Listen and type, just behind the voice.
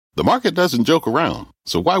The market doesn't joke around,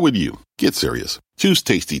 so why would you? Get serious. Choose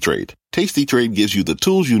Tasty Trade. Tasty Trade gives you the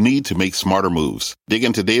tools you need to make smarter moves. Dig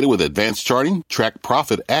into data with advanced charting, track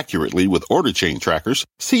profit accurately with order chain trackers,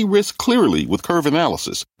 see risk clearly with curve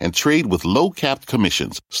analysis, and trade with low-capped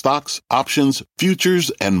commissions, stocks, options,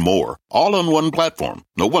 futures, and more. All on one platform.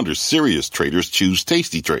 No wonder serious traders choose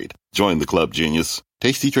Tasty Trade. Join the club, genius.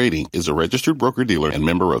 Tasty Trading is a registered broker-dealer and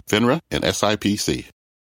member of FINRA and SIPC.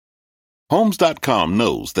 Homes.com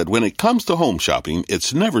knows that when it comes to home shopping,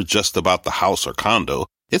 it's never just about the house or condo.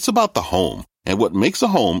 It's about the home. And what makes a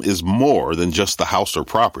home is more than just the house or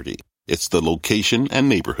property. It's the location and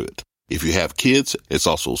neighborhood. If you have kids, it's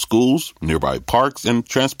also schools, nearby parks, and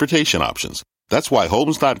transportation options. That's why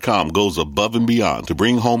Homes.com goes above and beyond to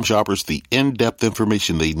bring home shoppers the in-depth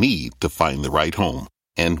information they need to find the right home.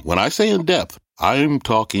 And when I say in-depth, I'm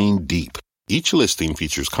talking deep. Each listing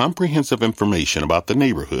features comprehensive information about the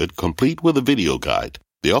neighborhood, complete with a video guide.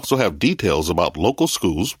 They also have details about local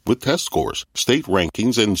schools with test scores, state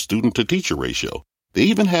rankings, and student-to-teacher ratio. They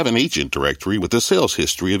even have an agent directory with the sales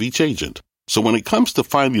history of each agent. So when it comes to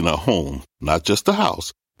finding a home, not just a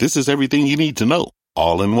house, this is everything you need to know,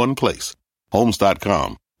 all in one place.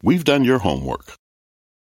 Homes.com. We've done your homework.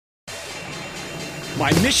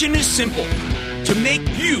 My mission is simple: to make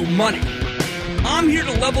you money. I'm here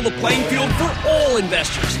to level the playing field for all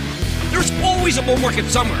investors. There's always a bull market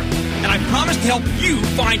somewhere, and I promise to help you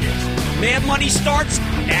find it. Mad Money starts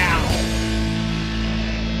now.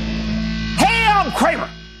 Hey, I'm Kramer.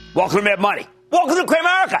 Welcome to Mad Money. Welcome to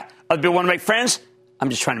Cramerica. Other people want to make friends? I'm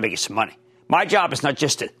just trying to make you some money. My job is not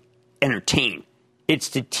just to entertain. It's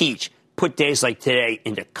to teach. Put days like today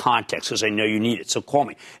into context, because I know you need it. So call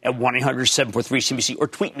me at 1-800-743-CBC or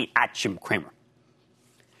tweet me at Jim Cramer.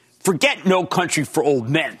 Forget No Country for Old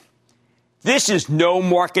Men. This is no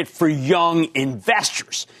market for young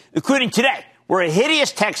investors, including today, where a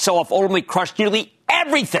hideous tech sell-off ultimately crushed nearly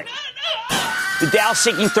everything. The Dow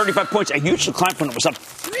sinking 35 points, a huge decline from it was up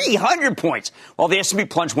 300 points, while the S&P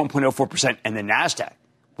plunged 1.04% and the NASDAQ,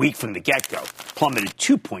 weak from the get-go, plummeted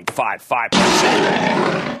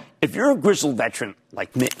 2.55%. If you're a grizzled veteran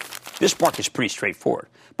like me, this market is pretty straightforward.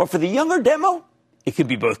 But for the younger demo, it can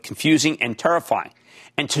be both confusing and terrifying.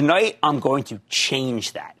 And tonight, I'm going to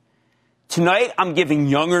change that. Tonight, I'm giving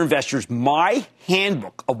younger investors my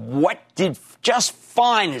handbook of what did just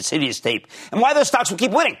fine in this hideous tape and why those stocks will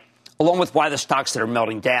keep winning, along with why the stocks that are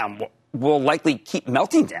melting down will likely keep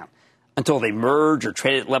melting down until they merge or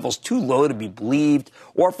trade at levels too low to be believed,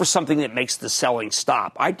 or for something that makes the selling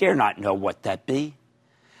stop. I dare not know what that be.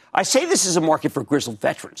 I say this is a market for grizzled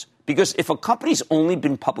veterans because if a company's only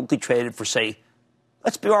been publicly traded for, say,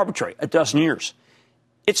 let's be arbitrary, a dozen years,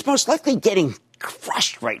 it's most likely getting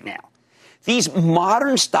crushed right now. These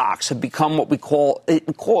modern stocks have become what we call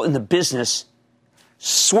in the business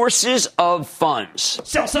sources of funds.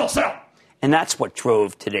 Sell, sell, sell. And that's what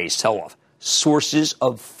drove today's sell-off. Sources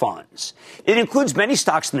of funds. It includes many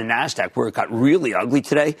stocks in the NASDAQ where it got really ugly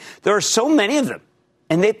today. There are so many of them,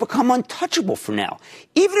 and they've become untouchable for now.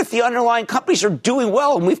 Even if the underlying companies are doing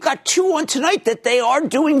well, and we've got two on tonight that they are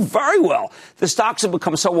doing very well, the stocks have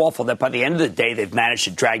become so awful that by the end of the day, they've managed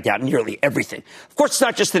to drag down nearly everything. Of course, it's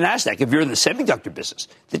not just the NASDAQ. If you're in the semiconductor business,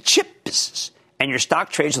 the chip business, and your stock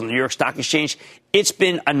trades on the New York Stock Exchange, it's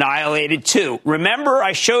been annihilated too. Remember,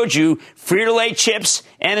 I showed you Frito-Lay chips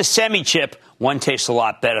and a semi-chip. One tastes a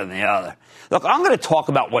lot better than the other. Look, I'm going to talk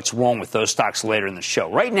about what's wrong with those stocks later in the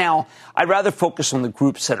show. Right now, I'd rather focus on the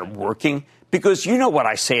groups that are working because you know what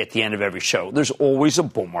I say at the end of every show. There's always a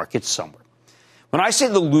bull market somewhere. When I say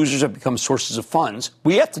the losers have become sources of funds,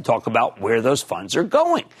 we have to talk about where those funds are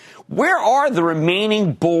going. Where are the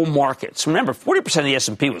remaining bull markets? Remember, 40% of the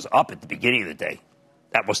S&P was up at the beginning of the day.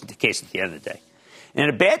 That wasn't the case at the end of the day. And in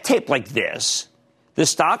a bad tape like this, the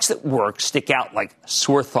stocks that work stick out like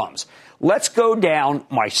sore thumbs. Let's go down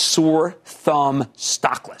my sore thumb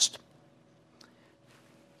stock list.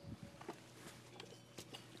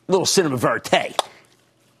 Little cinema verite.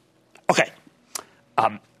 Okay.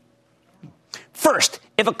 First,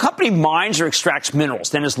 if a company mines or extracts minerals,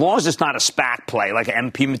 then as long as it's not a SPAC play like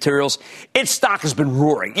MP Materials, its stock has been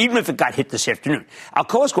roaring, even if it got hit this afternoon.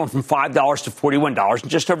 Alcoa's going from $5 to $41 in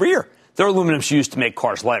just over a year. Their aluminum's used to make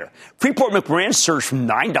cars lighter. Freeport-McMoran surged from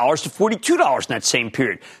 $9 to $42 in that same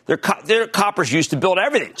period. Their copper's used to build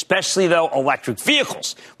everything, especially, though, electric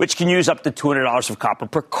vehicles, which can use up to $200 of copper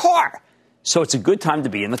per car. So it's a good time to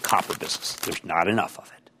be in the copper business. There's not enough of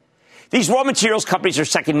it. These raw materials companies are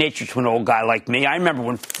second nature to an old guy like me. I remember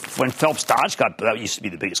when Phelps Dodge that used to be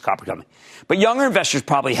the biggest copper company. But younger investors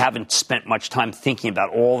probably haven't spent much time thinking about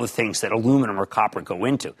all the things that aluminum or copper go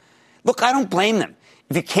into. Look, I don't blame them.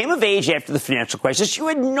 If you came of age after the financial crisis, you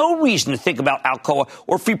had no reason to think about Alcoa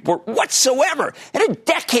or Freeport whatsoever. And a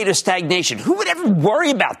decade of stagnation, who would ever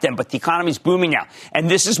worry about them? But the economy's booming now.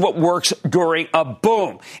 And this is what works during a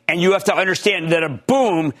boom. And you have to understand that a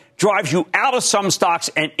boom drives you out of some stocks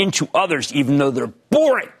and into others, even though they're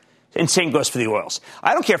boring. And same goes for the oils.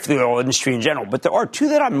 I don't care for the oil industry in general, but there are two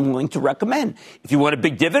that I'm willing to recommend. If you want a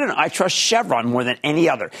big dividend, I trust Chevron more than any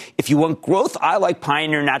other. If you want growth, I like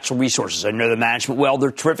Pioneer Natural Resources. I know the management well. They're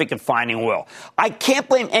terrific at finding oil. I can't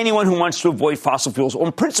blame anyone who wants to avoid fossil fuels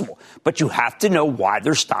on principle, but you have to know why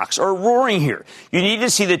their stocks are roaring here. You need to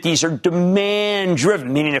see that these are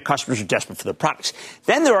demand-driven, meaning their customers are desperate for their products.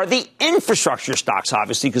 Then there are the infrastructure stocks,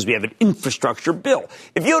 obviously, because we have an infrastructure bill.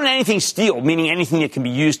 If you own anything steel, meaning anything that can be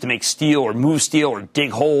used to make steel or move steel or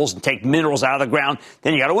dig holes and take minerals out of the ground,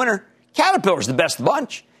 then you got a winner. Caterpillar's the best of the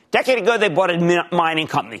bunch. A decade ago, they bought a mining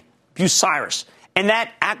company, Bucyrus, and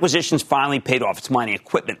that acquisition's finally paid off. It's mining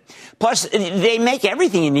equipment. Plus, they make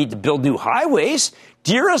everything you need to build new highways.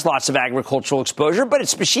 Deere has lots of agricultural exposure, but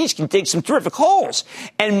its machines can dig some terrific holes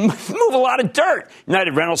and move a lot of dirt.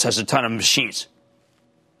 United Rentals has a ton of machines.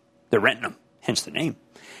 They're renting them, hence the name.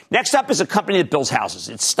 Next up is a company that builds houses.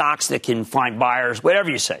 It's stocks that can find buyers,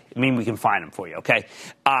 whatever you say. I mean, we can find them for you, okay?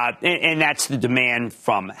 And that's the demand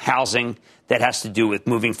from housing that has to do with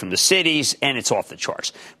moving from the cities, and it's off the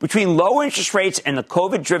charts. Between low interest rates and the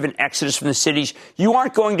COVID-driven exodus from the cities, you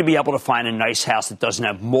aren't going to be able to find a nice house that doesn't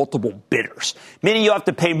have multiple bidders, meaning you have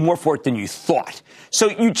to pay more for it than you thought. So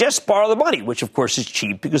you just borrow the money, which, of course, is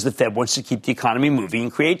cheap because the Fed wants to keep the economy moving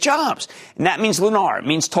and create jobs. And that means Lennar, it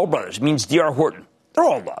means Toll Brothers, it means D.R. Horton. They're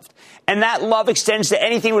all loved. And that love extends to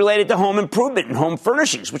anything related to home improvement and home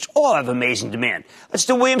furnishings, which all have amazing demand. Let's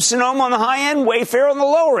do Williams-Sonoma on the high end, Wayfair on the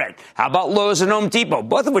lower end. How about Lowe's and Home Depot,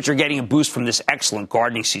 both of which are getting a boost from this excellent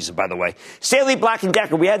gardening season, by the way. Stanley Black &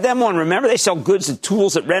 Decker, we had them on. Remember, they sell goods and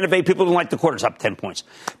tools that renovate. People don't like the quarters, up 10 points.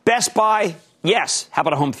 Best Buy, yes. How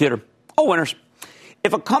about a home theater? All winners.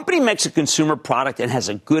 If a company makes a consumer product and has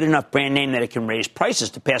a good enough brand name that it can raise prices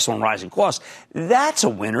to pass on rising costs, that's a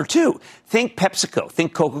winner, too. Think PepsiCo.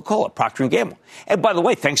 Think Coca-Cola, Procter & Gamble. And by the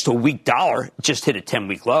way, thanks to a weak dollar, it just hit a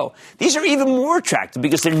 10-week low. These are even more attractive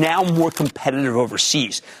because they're now more competitive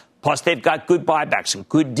overseas. Plus, they've got good buybacks and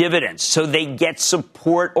good dividends, so they get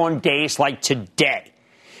support on days like today.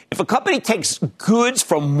 If a company takes goods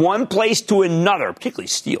from one place to another, particularly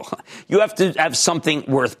steel, you have to have something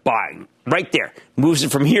worth buying. Right there. Moves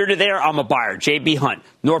it from here to there, I'm a buyer. J.B. Hunt,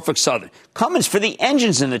 Norfolk Southern. Cummins for the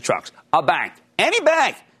engines in the trucks. A bank. Any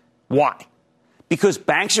bank. Why? Because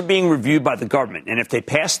banks are being reviewed by the government, and if they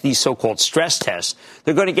pass these so-called stress tests,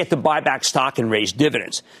 they're going to get to buy back stock and raise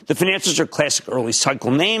dividends. The financials are classic early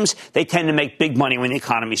cycle names. They tend to make big money when the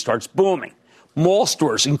economy starts booming. Mall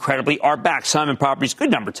stores, incredibly, are back. Simon Properties, good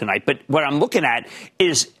number tonight. But what I'm looking at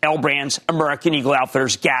is L Brands, American Eagle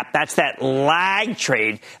Outfitters, Gap. That's that lag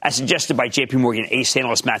trade as suggested by J.P. Morgan ace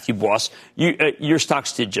analyst Matthew Boss. Your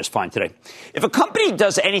stocks did just fine today. If a company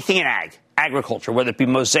does anything in agriculture, whether it be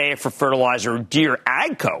Mosaic for fertilizer or Deere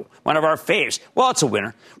Agco, one of our faves, well, it's a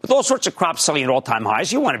winner. With all sorts of crops selling at all-time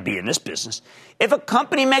highs, you want to be in this business. If a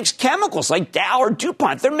company makes chemicals like Dow or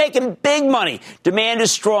DuPont, they're making big money. Demand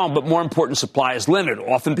is strong, but more important, supply is limited,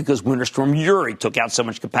 often because Winter Storm Uri took out so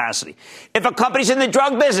much capacity. If a company's in the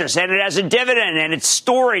drug business and it has a dividend and it's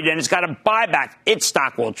storied and it's got a buyback, its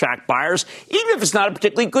stock will attract buyers, even if it's not a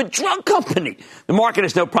particularly good drug company. The market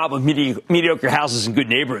has no problem with mediocre houses in good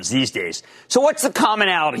neighborhoods these days. So what's the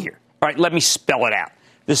commonality here? All right, let me spell it out.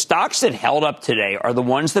 The stocks that held up today are the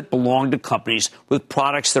ones that belong to companies with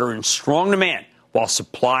products that are in strong demand, while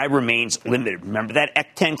supply remains limited. Remember that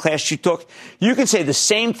EC10 class you took? You can say the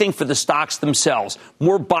same thing for the stocks themselves.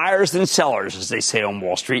 More buyers than sellers, as they say on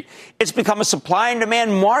Wall Street. It's become a supply and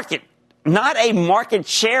demand market, not a market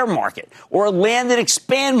share market, or a land and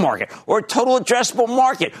expand market, or a total addressable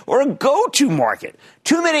market, or a go-to market.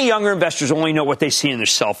 Too many younger investors only know what they see in their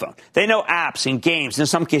cell phone. They know apps and games. In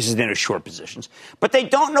some cases, they know short positions. But they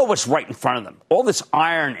don't know what's right in front of them. All this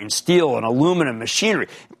iron and steel and aluminum machinery,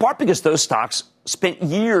 in part because those stocks spent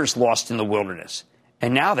years lost in the wilderness.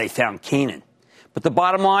 And now they found Canaan. But the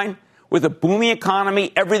bottom line, with a booming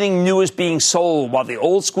economy, everything new is being sold, while the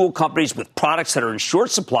old school companies with products that are in short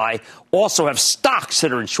supply also have stocks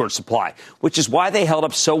that are in short supply, which is why they held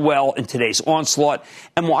up so well in today's onslaught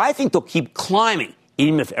and why I think they'll keep climbing,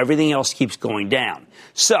 even if everything else keeps going down.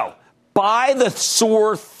 So, buy the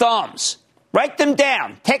sore thumbs. Write them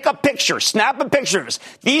down. Take a picture. Snap a picture of us.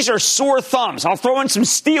 These are sore thumbs. I'll throw in some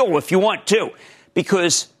steel if you want to,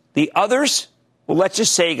 because the others, well, let's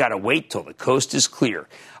just say you got to wait till the coast is clear.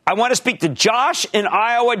 I want to speak to Josh in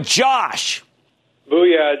Iowa. Josh.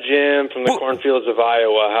 Booyah, Jim, from the cornfields of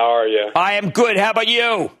Iowa. How are you? I am good. How about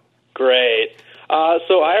you? Great.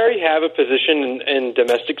 So I already have a position in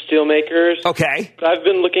domestic steel makers. Okay. I've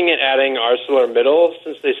been looking at adding ArcelorMittal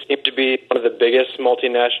since they seem to be one of the biggest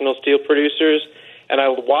multinational steel producers. And I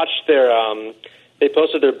watched they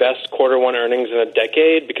posted their best quarter one earnings in a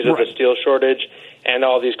decade because of the steel shortage and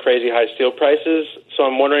all these crazy high steel prices. So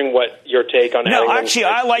I'm wondering what your take on adding. No, actually,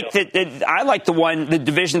 I like the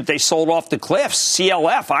division that they sold off the cliffs,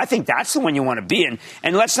 CLF. I think that's the one you want to be in.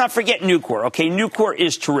 And let's not forget Nucor. Okay, Nucor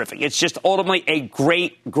is terrific. It's just ultimately a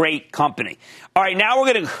great, great company. All right, now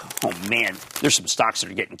we're going to. Oh man, there's some stocks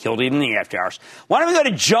that are getting killed even in the after hours. Why don't we go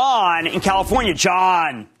to John in California?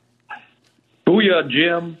 John. Booyah,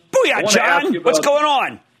 Jim. Booyah, John. What's going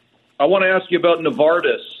on? I want to ask you about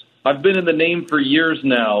Novartis. I've been in the name for years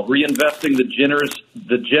now, reinvesting the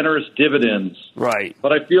generous dividends. Right.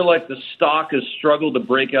 But I feel like the stock has struggled to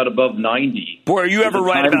break out above 90. Boy, are you ever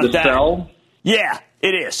right about that? Sell? Yeah,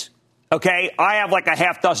 it is. Okay, I have like a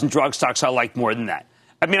half dozen drug stocks I like more than that.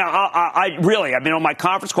 I mean, I really, on my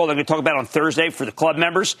conference call, they're going to talk about on Thursday for the club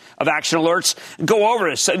members of Action Alerts. Go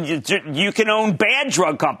over this. You can own bad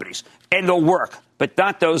drug companies, and they'll work, but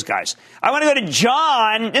not those guys. I want to go to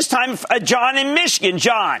John, this time John in Michigan.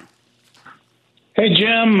 John. Hey,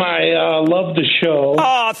 Jim, I love the show.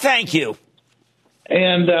 Oh, thank you.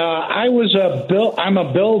 And I'm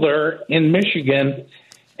a builder in Michigan,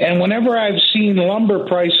 and whenever I've seen lumber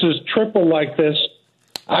prices triple like this,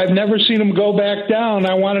 I've never seen them go back down.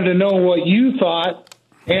 I wanted to know what you thought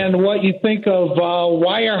and what you think of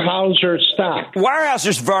Weyerhaeuser stock.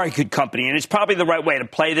 Weyerhaeuser's a very good company, and it's probably the right way to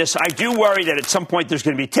play this. I do worry that at some point there's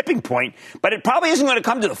going to be a tipping point, but it probably isn't going to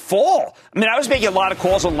come to the fall. I mean, I was making a lot of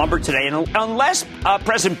calls on lumber today, and unless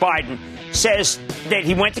President Biden says that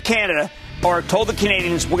he went to Canada or told the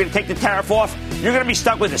Canadians we're going to take the tariff off, you're going to be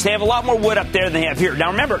stuck with this. They have a lot more wood up there than they have here. Now,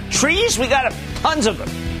 remember, trees, we got tons of them.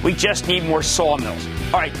 We just need more sawmills.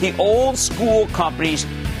 All right, the old school companies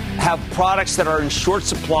have products that are in short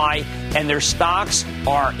supply, and their stocks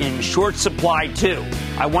are in short supply, too.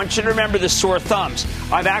 I want you to remember the sore thumbs.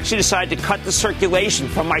 I've actually decided to cut the circulation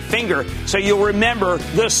from my finger so you'll remember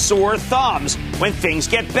the sore thumbs when things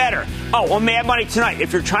get better. Oh, on Mad Money tonight,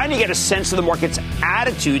 if you're trying to get a sense of the market's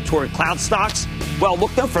attitude toward cloud stocks, well,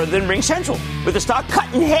 look no further than Ring Central. With the stock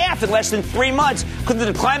cut in half in less than 3 months, could the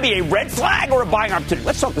decline be a red flag or a buying opportunity?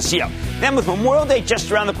 Let's talk to CEO. Then with Memorial Day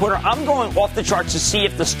just around the corner, I'm going off the charts to see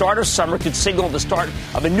if the start of summer could signal the start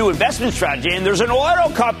of a new investment strategy. And there's an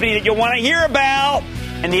auto company that you'll want to hear about.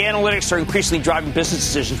 And the analytics are increasingly driving business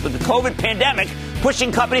decisions with the COVID pandemic,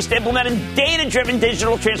 pushing companies to implement a data-driven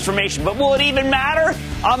digital transformation. But will it even matter?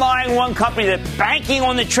 I'm eyeing one company that's banking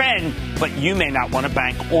on the trend, but you may not want to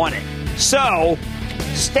bank on it. So,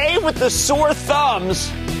 stay with the sore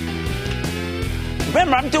thumbs.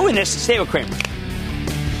 Remember, I'm doing this. Stay with Cramer.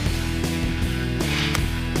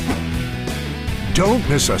 Don't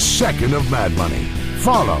miss a second of Mad Money.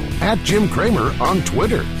 Follow @Jim Cramer on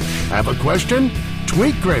Twitter. Have a question?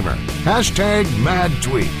 Tweet Cramer.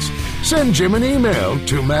 #MadTweets. Send Jim an email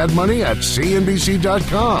to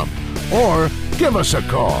madmoney@cnbc.com or give us a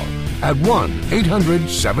call at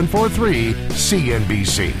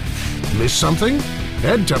 1-800-743-CNBC. Miss something?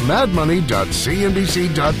 Head to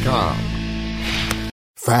madmoney.cnbc.com.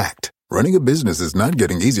 Fact. Running a business is not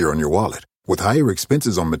getting easier on your wallet. With higher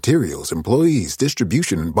expenses on materials, employees,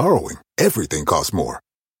 distribution, and borrowing, everything costs more.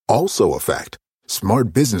 Also a fact.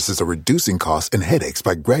 Smart businesses are reducing costs and headaches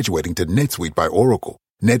by graduating to NetSuite by Oracle.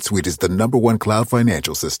 NetSuite is the #1 cloud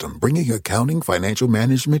financial system, bringing accounting, financial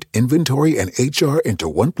management, inventory, and HR into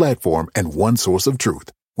one platform and one source of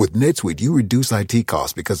truth. With NetSuite, you reduce IT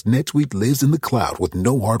costs because NetSuite lives in the cloud with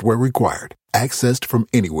no hardware required. Accessed from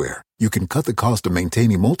anywhere, you can cut the cost of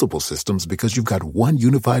maintaining multiple systems because you've got one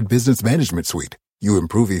unified business management suite. You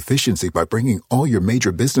improve efficiency by bringing all your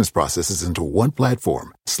major business processes into one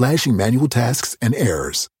platform, slashing manual tasks and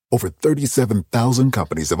errors. Over 37,000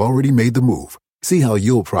 companies have already made the move. See how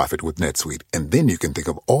you'll profit with NetSuite, and then you can think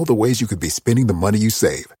of all the ways you could be spending the money you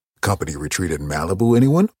save. Company retreat in Malibu,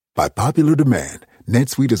 anyone? By popular demand,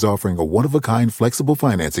 NetSuite is offering a one-of-a-kind flexible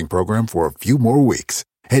financing program for a few more weeks.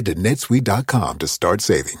 Head to netsuite.com to start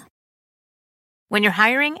saving. When you're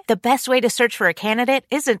hiring, the best way to search for a candidate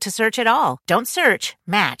isn't to search at all. Don't search,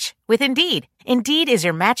 match with Indeed. Indeed is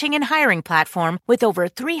your matching and hiring platform with over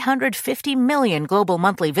 350 million global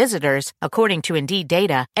monthly visitors, according to Indeed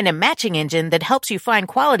data, and a matching engine that helps you find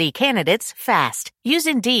quality candidates fast. Use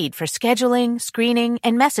Indeed for scheduling, screening,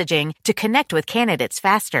 and messaging to connect with candidates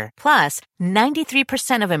faster. Plus,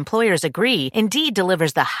 93% of employers agree Indeed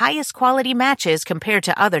delivers the highest quality matches compared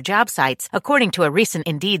to other job sites, according to a recent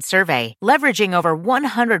Indeed survey. Leveraging over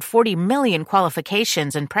 140 million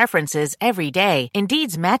qualifications and preferences every day,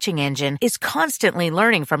 Indeed's matching engine is constantly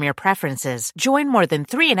learning from your preferences. Join more than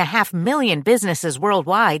 3.5 million businesses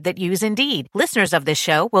worldwide that use Indeed. Listeners of this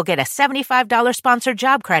show will get a $75 sponsored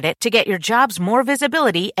job credit to get your jobs more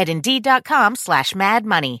visibility at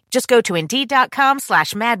Indeed.com/madmoney. Just go to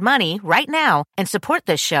Indeed.com/madmoney right now and support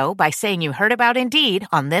this show by saying you heard about Indeed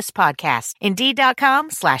on this podcast.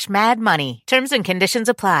 Indeed.com/madmoney. Terms and conditions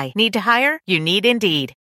apply. Need to hire? You need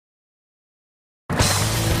Indeed.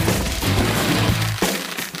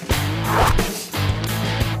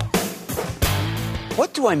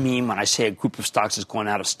 What do I mean when I say a group of stocks has gone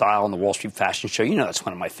out of style on the Wall Street Fashion Show? You know that's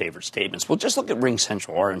one of my favorite statements. Well, just look at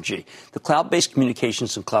RingCentral, RMG, the cloud-based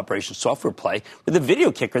communications and collaboration software play with a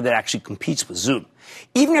video kicker that actually competes with Zoom.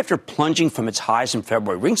 Even after plunging from its highs in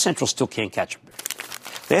February, RingCentral still can't catch up.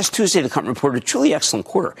 Last Tuesday, the company reported a truly excellent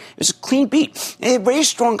quarter. It was a clean beat. It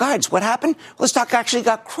raised strong guidance. What happened? Well, the stock actually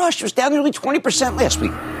got crushed. It was down nearly 20% last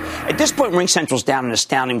week. At this point, RingCentral's down an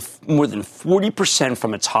astounding more than 40%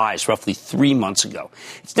 from its highs roughly 3 months ago.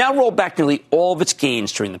 It's now rolled back nearly all of its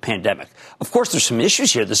gains during the pandemic. Of course, there's some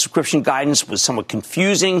issues here. The subscription guidance was somewhat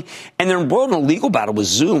confusing, and they're embroiled in a legal battle with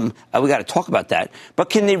Zoom. We got to talk about that. But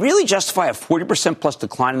can they really justify a 40% plus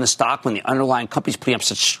decline in the stock when the underlying company's putting up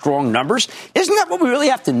such strong numbers? Isn't that what we really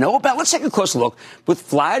have to know about? Let's take a closer look with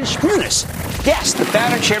Vlad Shmunis. Yes, the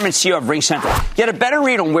founder, chairman, and CEO of RingCentral. Get a better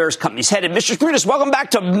read on where his company's headed. Mr. Shmunis, welcome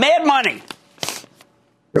back to Mad Money.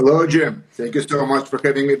 Hello, Jim. Thank you so much for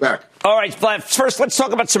having me back. All right, Vlad, first, let's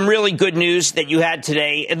talk about some really good news that you had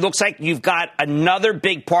today. It looks like you've got another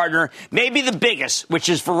big partner, maybe the biggest, which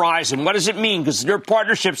is Verizon. What does it mean? Because your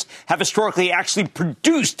partnerships have historically actually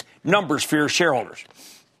produced numbers for your shareholders.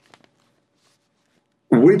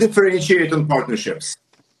 We differentiate on partnerships.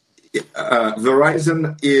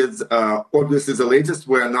 Verizon is obviously the latest.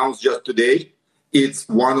 We announced just today. It's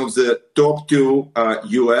one of the top 2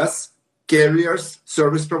 U.S. carriers,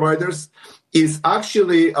 service providers. Is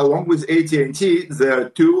actually, along with AT&T, they're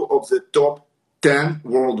 2 of the top 10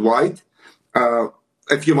 worldwide. A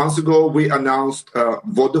few months ago, we announced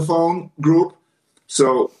Vodafone Group.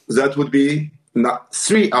 So that would be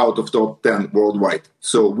 3 out of top 10 worldwide.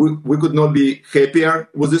 So we could not be happier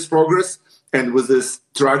with this progress and with this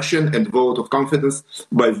traction and vote of confidence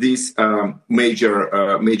by these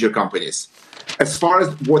major companies. As far as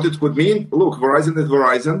what it would mean, look, Verizon is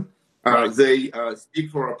Verizon. They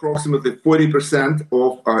speak for approximately 40%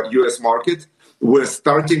 of U.S. market. We're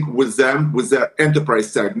starting with them with their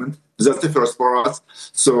enterprise segment. That's the first for us.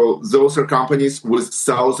 So those are companies with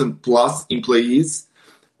 1,000+ employees.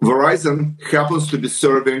 Verizon happens to be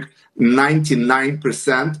serving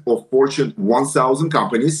 99% of Fortune 1,000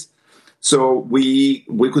 companies. So we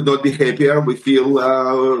could not be happier. We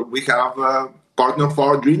feel we have a partner for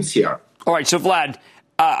our dreams here. All right, so Vlad,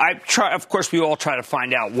 of course, we all try to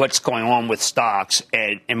find out what's going on with stocks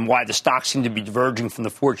and why the stocks seem to be diverging from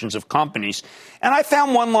the fortunes of companies. And I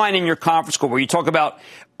found one line in your conference call where you talk about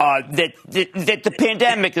that the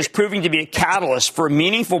pandemic is proving to be a catalyst for a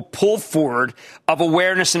meaningful pull forward of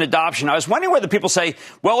awareness and adoption. I was wondering whether people say,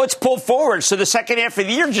 well, it's pulled forward, so the second half of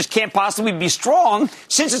the year just can't possibly be strong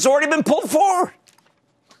since it's already been pulled forward.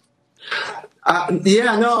 I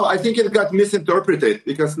think it got misinterpreted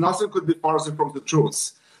because nothing could be farther from the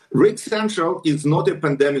truth. RingCentral is not a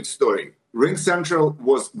pandemic story. RingCentral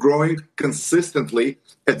was growing consistently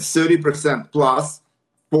at 30% plus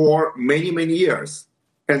for many, many years.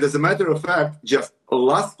 And as a matter of fact, just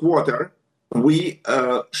last quarter, we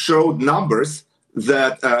showed numbers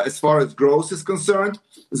that, as far as growth is concerned,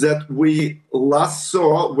 that we last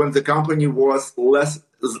saw when the company was less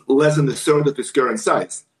than a third of its current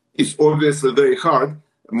size. It's obviously very hard,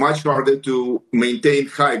 much harder to maintain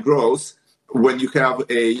high growth when you have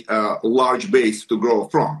a large base to grow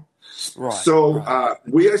from.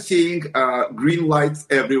 We are seeing green lights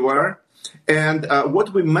everywhere. And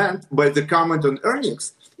what we meant by the comment on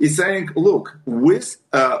earnings is saying, look, with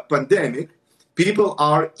pandemic, people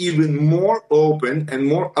are even more open and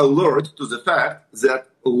more alert to the fact that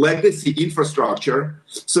legacy infrastructure,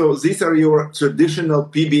 so these are your traditional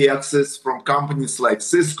PBXs from companies like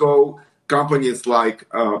Cisco, companies like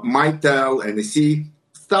Mitel, NEC,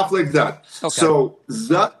 stuff like that. Okay. So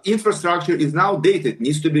that infrastructure is now dated,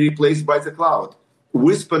 needs to be replaced by the cloud.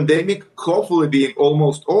 with pandemic hopefully being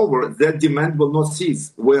almost over, that demand will not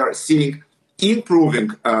cease. We are seeing improving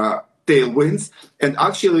tailwinds, and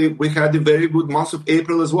actually we had a very good month of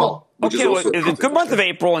April as well. Okay, well, it's a good month of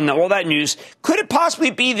April and all that news. Could it possibly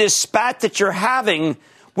be this spat that you're having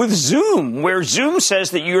with Zoom, where Zoom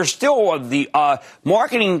says that you're still the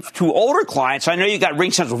marketing to older clients? I know you got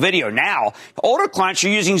RingCentral Video now. Older clients are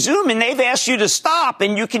using Zoom, and they've asked you to stop,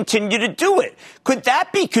 and you continue to do it. Could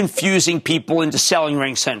that be confusing people into selling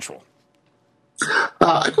RingCentral?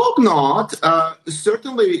 I hope not.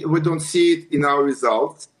 Certainly, we don't see it in our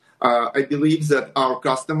results. I believe that our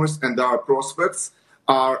customers and our prospects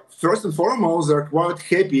are, first and foremost, are quite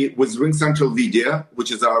happy with RingCentral Video,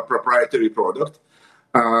 which is our proprietary product.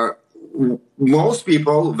 Most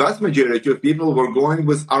people, vast majority of people, were going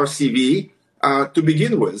with RCV to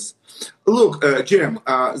begin with. Look, Jim,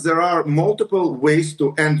 there are multiple ways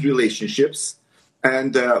to end relationships,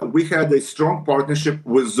 and we had a strong partnership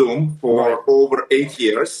with Zoom for over 8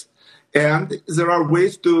 years. And there are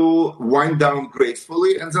ways to wind down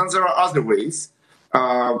gracefully, and then there are other ways.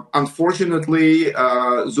 Unfortunately,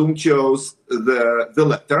 Zoom chose the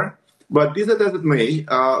latter. But be that as it may,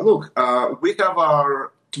 look, we have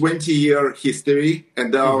our 20-year history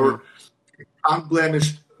and our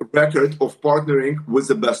unblemished record of partnering with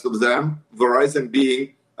the best of them, Verizon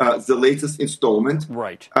being the latest installment.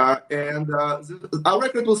 Right. And our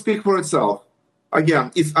record will speak for itself.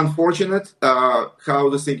 Again, it's unfortunate how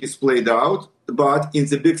the thing is played out, but in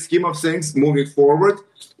the big scheme of things, moving forward,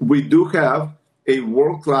 we do have a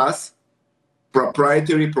world-class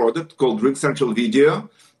proprietary product called RingCentral Video,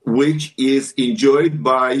 which is enjoyed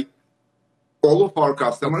by all of our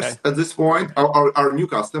customers at this point, our new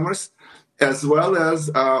customers, as well as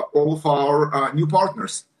all of our new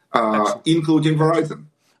partners, including Verizon.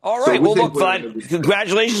 All right. So well, look, Vlad,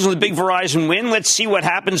 congratulations on the big Verizon win. Let's see what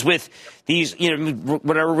happens with these,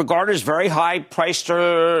 what are regarded as very high priced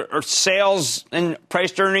or sales and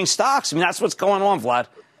priced earning stocks. I mean, that's what's going on, Vlad,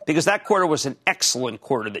 because that quarter was an excellent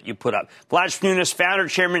quarter that you put up. Vlad Shmunis, founder,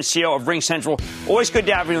 chairman, and CEO of RingCentral. Always good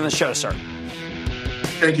to have you on the show, sir.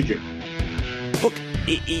 Thank you, Jim. Look,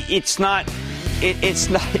 it's not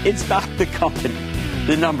the company.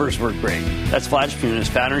 The numbers were great. That's Vlad Shmunis,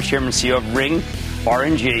 founder and chairman, CEO of Ring.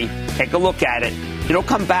 RNG. Take a look at it. It'll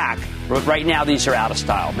come back. But right now, these are out of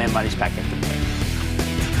style. Man Money's back at the play.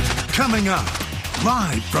 Coming up,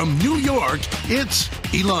 live from New York, it's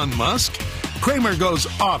Elon Musk. Cramer goes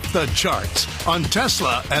off the charts on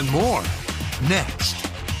Tesla and more. Next.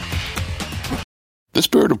 The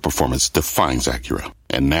spirit of performance defines Acura.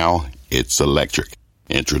 And now it's electric.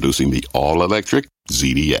 Introducing the all-electric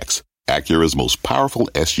ZDX, Acura's most powerful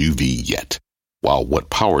SUV yet. While what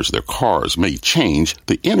powers their cars may change,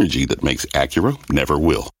 the energy that makes Acura never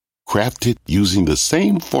will. Crafted using the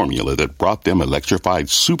same formula that brought them electrified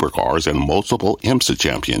supercars and multiple IMSA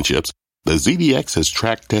championships, the ZDX has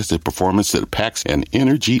track-tested performance that packs an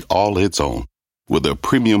energy all its own. With a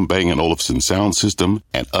premium Bang & Olufsen sound system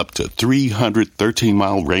and up to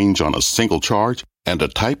 313-mile range on a single charge, and a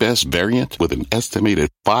Type S variant with an estimated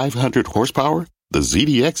 500 horsepower, the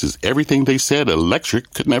ZDX is everything they said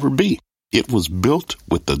electric could never be. It was built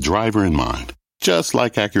with the driver in mind, just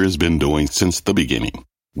like Acura's been doing since the beginning.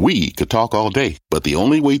 We could talk all day, but the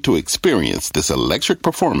only way to experience this electric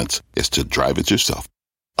performance is to drive it yourself.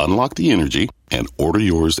 Unlock the energy and order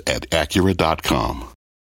yours at Acura.com.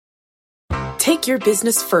 Take your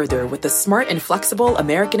business further with the smart and flexible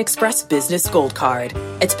American Express Business Gold Card.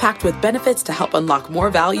 It's packed with benefits to help unlock more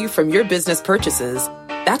value from your business purchases.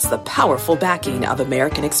 That's the powerful backing of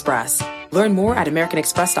American Express. Learn more at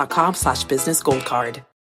americanexpress.com/business gold card.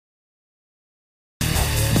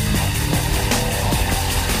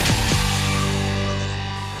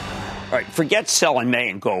 All right, forget sell in May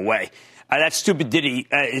and go away. That stupidity,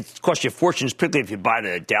 it costs you a fortune, particularly if you buy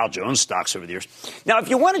the Dow Jones stocks over the years. Now, if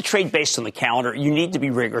you want to trade based on the calendar, you need to be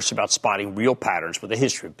rigorous about spotting real patterns with a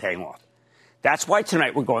history of paying off. That's why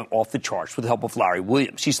tonight we're going off the charts with the help of Larry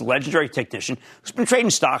Williams. He's a legendary technician who's been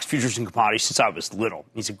trading stocks, futures, and commodities since I was little.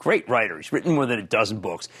 He's a great writer. He's written more than a dozen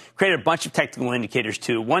books, created a bunch of technical indicators,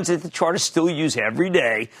 too, ones that the chartists still use every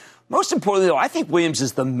day. Most importantly, though, I think Williams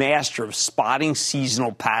is the master of spotting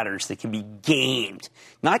seasonal patterns that can be gamed.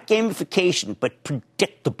 Not gamification, but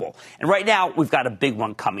predictable. And right now, we've got a big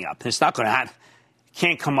one coming up. It's not going to happen.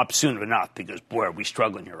 Can't come up soon enough because, boy, are we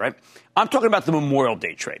struggling here, right? I'm talking about the Memorial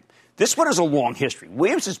Day trade. This one has a long history.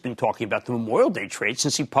 Williams has been talking about the Memorial Day trade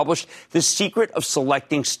since he published The Secret of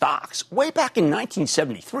Selecting Stocks way back in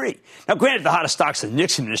 1973. Now, granted, the hottest stocks of the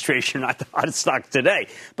Nixon administration are not the hottest stocks today,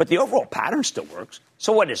 but the overall pattern still works.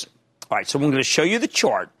 So what is it? All right, so I'm going to show you the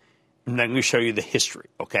chart, And then I'm going to show you the history,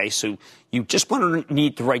 okay? So you just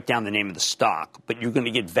need to write down the name of the stock, but you're going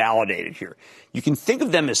to get validated here. You can think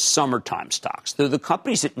of them as summertime stocks. They're the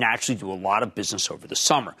companies that naturally do a lot of business over the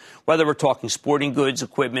summer, whether we're talking sporting goods,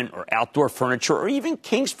 equipment, or outdoor furniture, or even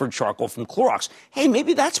Kingsford charcoal from Clorox. Hey,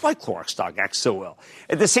 maybe that's why Clorox stock acts so well.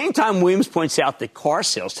 At the same time, Williams points out that car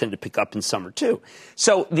sales tend to pick up in summer, too.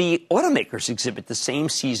 So the automakers exhibit the same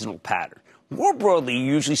seasonal pattern. More broadly, you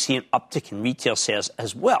usually see an uptick in retail sales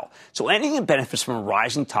as well. So anything that benefits from a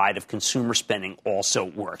rising tide of consumer spending also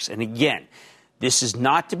works. And again, this is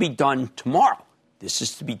not to be done tomorrow. This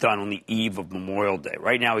is to be done on the eve of Memorial Day.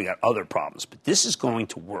 Right now, we got other problems, but this is going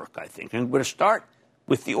to work, I think. And we're going to start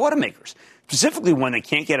with the automakers, specifically one that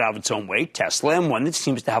can't get out of its own way, Tesla, and one that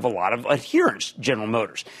seems to have a lot of adherence, General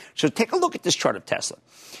Motors. So take a look at this chart of Tesla.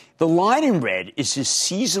 The line in red is his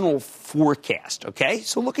seasonal forecast, okay?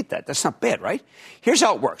 So look at that. That's not bad, right? Here's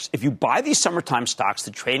how it works. If you buy these summertime stocks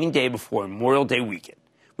the trading day before Memorial Day weekend,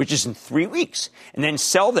 which is in 3 weeks, and then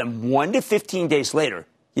sell them 1 to 15 days later,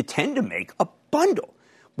 you tend to make a bundle.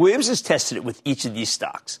 Williams has tested it with each of these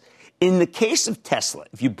stocks. In the case of Tesla,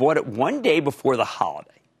 if you bought it 1 day before the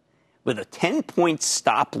holiday with a 10-point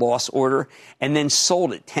stop loss order and then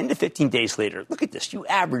sold it 10 to 15 days later, look at this. You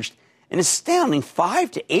averaged an astounding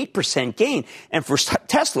 5 to 8% gain. And for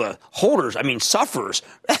Tesla holders, sufferers,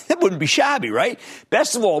 that wouldn't be shabby, right?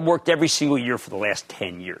 Best of all, it worked every single year for the last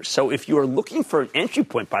 10 years. So if you are looking for an entry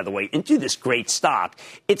point, by the way, into this great stock,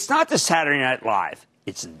 it's not the Saturday Night Live.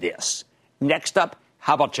 It's this. Next up,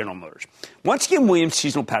 how about General Motors? Once again, Williams'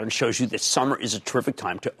 seasonal pattern shows you that summer is a terrific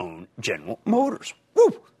time to own General Motors.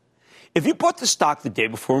 Woo! If you bought the stock the day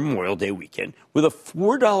before Memorial Day weekend with a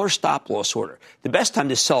 $4 stop loss order, the best time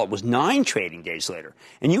to sell it was 9 trading days later,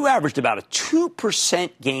 and you averaged about a 2%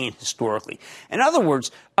 gain historically. In other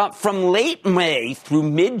words, from late May through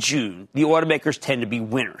mid-June, the automakers tend to be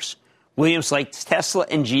winners. Williams likes Tesla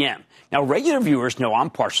and GM. Now, regular viewers know I'm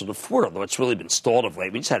partial to Ford, although it's really been stalled of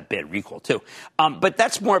late. We just had a bad recall, too. But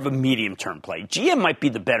that's more of a medium-term play. GM might be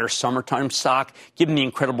the better summertime stock, given the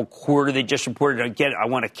incredible quarter they just reported. Again, I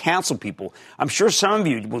want to counsel people. I'm sure some of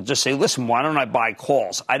you will just say, listen, why don't I buy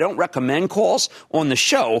calls? I don't recommend calls on the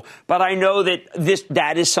show, but I know that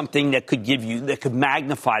that is something that could could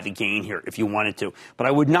magnify the gain here if you wanted to. But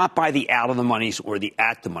I would not buy the out of the monies or the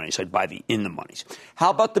at the monies. I'd buy the in the monies. How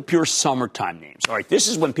about the pure summertime names? All right, this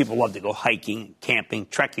is when people love to go hiking, camping,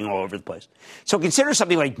 trekking all over the place. So consider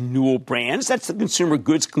something like Newell Brands. That's the consumer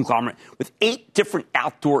goods conglomerate with 8 different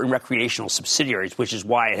outdoor and recreational subsidiaries, which is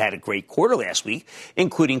why it had a great quarter last week,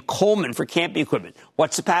 including Coleman for camping equipment.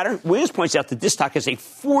 What's the pattern? Williams points out that this stock has a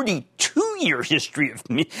 42-year history of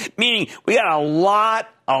meaning we got a lot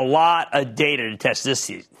of data to test this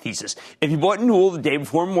thesis. If you bought Newell the day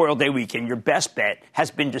before Memorial Day weekend, your best bet has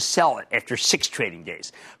been to sell it after 6 trading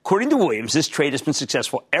days. According to Williams, this trade has been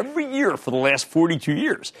successful every year for the last 42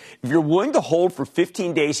 years. If you're willing to hold for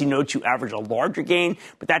 15 days, he notes you average a larger gain,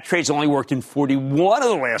 but that trade's only worked in 41 of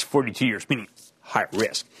the last 42 years, meaning higher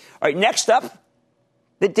risk. All right, next up,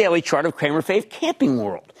 the daily chart of Cramer Fave Camping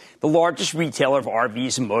World, the largest retailer of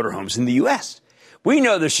RVs and motorhomes in the U.S. We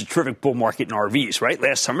know there's a terrific bull market in RVs, right?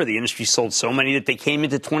 Last summer, the industry sold so many that they came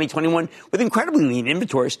into 2021 with incredibly lean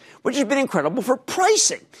inventories, which has been incredible for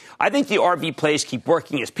pricing. I think the RV plays keep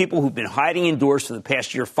working as people who've been hiding indoors for the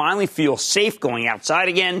past year finally feel safe going outside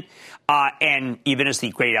again. And even as the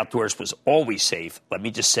great outdoors was always safe, let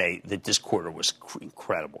me just say that this quarter was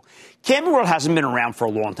incredible. Camping World hasn't been around for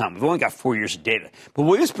a long time. We've only got 4 years of data. But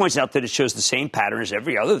Williams points out that it shows the same pattern as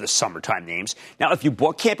every other of the summertime names. Now, if you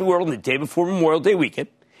bought Camping World on the day before Memorial Day weekend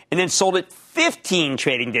and then sold it 15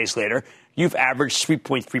 trading days later, you've averaged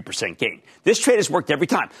 3.3% gain. This trade has worked every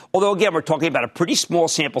time. Although, again, we're talking about a pretty small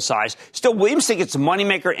sample size. Still, Williams thinks it's a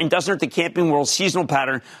moneymaker and doesn't hurt the Camping World seasonal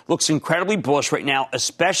pattern. Looks incredibly bullish right now,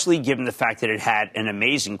 especially given the fact that it had an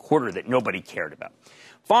amazing quarter that nobody cared about.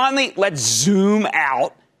 Finally, let's zoom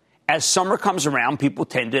out. As summer comes around, people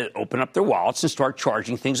tend to open up their wallets and start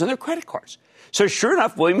charging things on their credit cards. So sure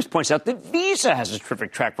enough, Williams points out that Visa has a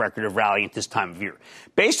terrific track record of rallying at this time of year.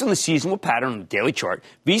 Based on the seasonal pattern on the daily chart,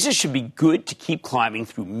 Visa should be good to keep climbing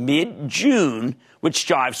through mid-June, which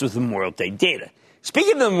jives with Memorial Day data.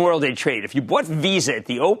 Speaking of the Memorial Day trade, if you bought Visa at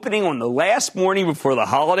the opening on the last morning before the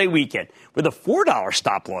holiday weekend with a $4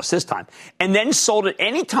 stop loss this time, and then sold it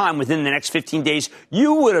any time within the next 15 days,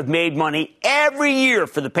 you would have made money every year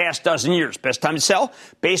for the past dozen years. Best time to sell?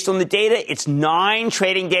 Based on the data, it's 9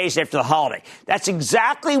 trading days after the holiday. That's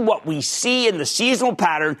exactly what we see in the seasonal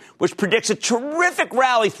pattern, which predicts a terrific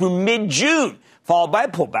rally through mid-June. followed by a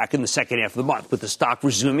pullback in the second half of the month, with the stock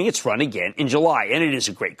resuming its run again in July. And it is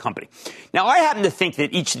a great company. Now, I happen to think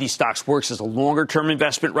that each of these stocks works as a longer-term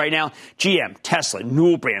investment right now. GM, Tesla,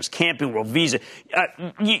 Newell Brands, Camping World, Visa.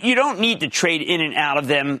 You don't need to trade in and out of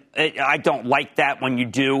them. I don't like that when you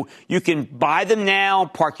do. You can buy them now,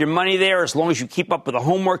 park your money there, as long as you keep up with the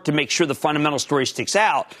homework to make sure the fundamental story sticks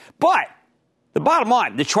out. But the bottom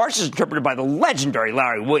line, the charts as interpreted by the legendary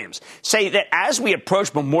Larry Williams say that as we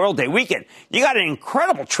approach Memorial Day weekend, you got an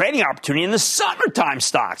incredible trading opportunity in the summertime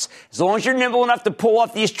stocks. As long as you're nimble enough to pull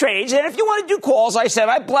off these trades, and if you want to do calls, I said,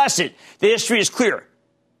 I bless it. The history is clear.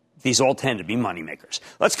 These all tend to be moneymakers.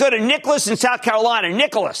 Let's go to Nicholas in South Carolina.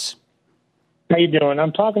 Nicholas. How you doing?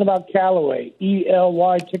 I'm talking about Callaway,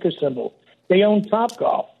 ELY ticker symbol. They own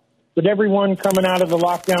Topgolf. With everyone coming out of the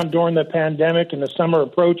lockdown during the pandemic and the summer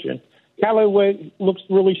approaching, Callaway looks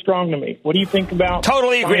really strong to me. What do you think about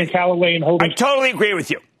totally agree. Callaway and holding? I totally agree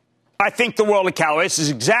with you. I think the world of Callaway. This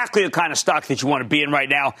is exactly the kind of stock that you want to be in right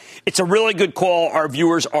now. It's a really good call. Our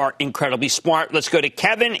viewers are incredibly smart. Let's go to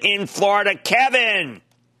Kevin in Florida. Kevin.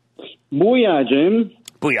 Booyah, Jim.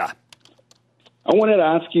 Booyah. I wanted to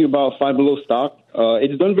ask you about Five Below stock.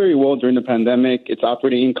 It's done very well during the pandemic. Its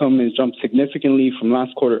operating income has jumped significantly from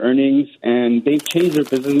last quarter earnings, and they've changed their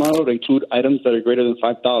business model to include items that are greater than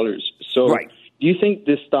 $5. So do you think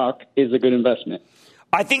this stock is a good investment?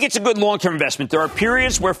 I think it's a good long-term investment. There are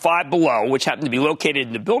periods where Five Below, which happened to be located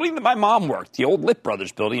in the building that my mom worked, the old Lit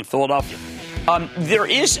Brothers building in Philadelphia, there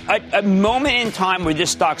is a moment in time where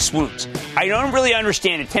this stock swoons. I don't really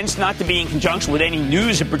understand. It tends not to be in conjunction with any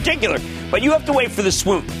news in particular, but you have to wait for the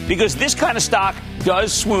swoon, because this kind of stock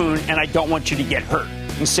does swoon, and I don't want you to get hurt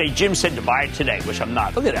and say, Jim said to buy it today, which I'm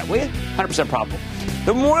not. Look at that, will you? 100% probable.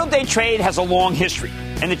 The Memorial Day trade has a long history,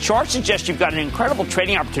 and the chart suggests you've got an incredible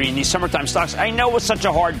trading opportunity in these summertime stocks. I know it's such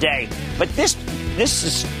a hard day, but this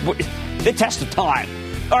is the test of time.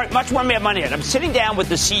 All right, much more Mad Money. I'm sitting down with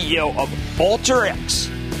the CEO of AlterX,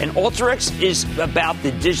 and AlterX is about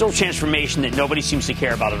the digital transformation that nobody seems to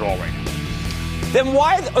care about at all right now. Then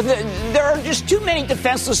why there are just too many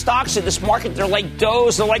defenseless stocks in this market? They're like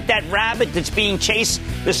does. They're like that rabbit that's being chased,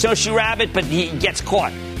 the Sochi rabbit, but he gets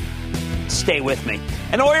caught. Stay with me.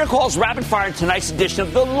 And all your calls rapid fire in tonight's edition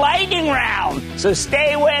of the Lightning Round. So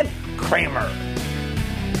stay with Cramer.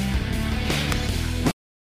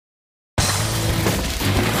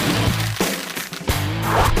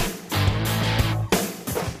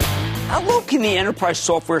 How low can the enterprise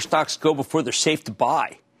software stocks go before they're safe to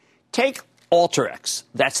buy? Take AlterX.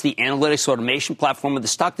 That's the analytics automation platform of the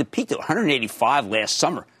stock that peaked at 185 last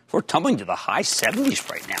summer. We're tumbling to the high 70s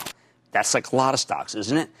right now. That's like a lot of stocks,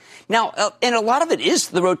 isn't it? Now, and a lot of it is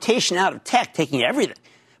the rotation out of tech, taking everything.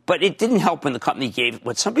 But it didn't help when the company gave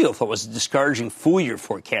what some people thought was a discouraging full-year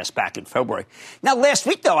forecast back in February. Now, last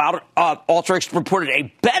week, though, AlterX reported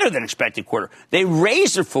a better-than-expected quarter. They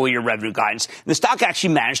raised their full-year revenue guidance. And the stock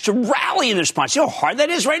actually managed to rally in response. You know how hard that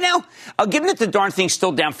is right now? Given that the darn thing's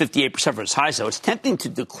still down 58% from its highs, though, it's tempting to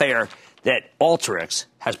declare that AlterX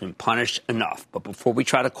has been punished enough. But before we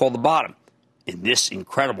try to call the bottom in this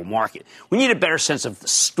incredible market, we need a better sense of the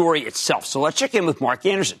story itself. So let's check in with Mark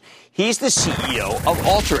Anderson. He's the CEO of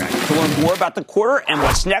AlterX to learn more about the quarter and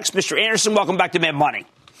what's next. Mr. Anderson, welcome back to Mad Money.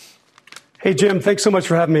 Hey, Jim, thanks so much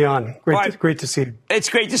for having me on. Great to see you. It's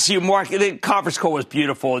great to see you, Mark. The conference call was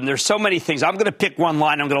beautiful, and there's so many things. I'm going to pick one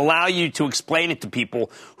line. I'm going to allow you to explain it to people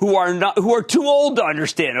who are too old to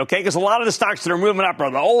understand, okay? Because a lot of the stocks that are moving up are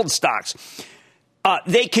the old stocks.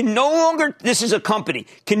 They can no longer, this is a company,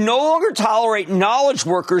 can no longer tolerate knowledge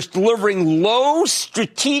workers delivering low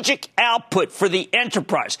strategic output for the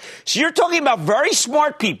enterprise. So you're talking about very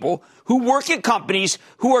smart people who work at companies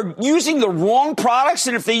who are using the wrong products,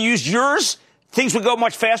 and if they use yours, things would go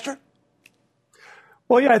much faster?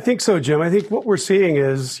 Well, yeah, I think so, Jim. I think what we're seeing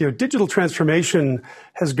is, digital transformation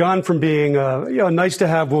has gone from being nice to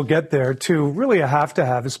have, we'll get there, to really a have to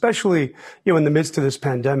have, especially, in the midst of this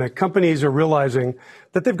pandemic. Companies are realizing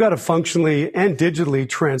that they've got to functionally and digitally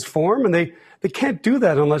transform, and they can't do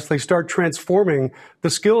that unless they start transforming the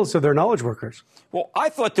skills of their knowledge workers. Well, I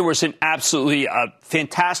thought there was an absolutely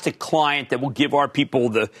fantastic client that will give our people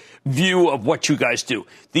the view of what you guys do.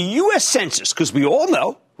 The U.S. Census, because we all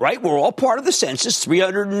know, right? We're all part of the census,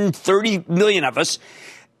 330 million of us.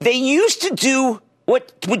 They used to do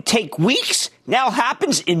what would take weeks, now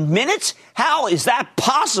happens in minutes. How is that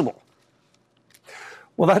possible?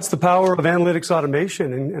 Well, that's the power of analytics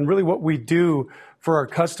automation. And really what we do for our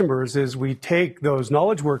customers is we take those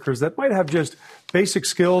knowledge workers that might have just basic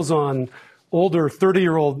skills on older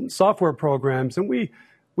 30-year-old software programs, and we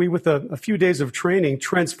with a few days of training,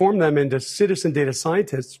 transform them into citizen data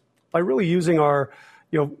scientists by really using our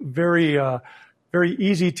very very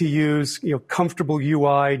easy to use, comfortable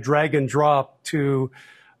UI, drag and drop to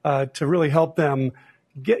really help them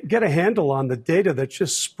get a handle on the data that's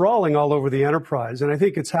just sprawling all over the enterprise. And I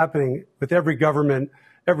think it's happening with every government,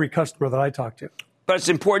 every customer that I talk to. But it's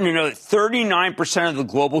important to know that 39% of the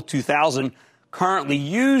Global 2000 currently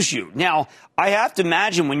use you. Now, I have to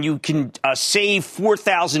imagine when you can save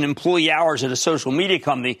 4,000 employee hours at a social media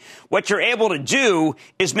company, what you're able to do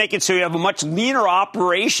is make it so you have a much leaner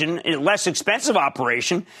operation, a less expensive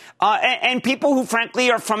operation, and people who, frankly,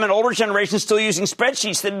 are from an older generation still using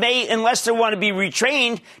spreadsheets that may, unless they want to be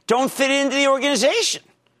retrained, don't fit into the organization.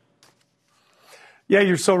 Yeah,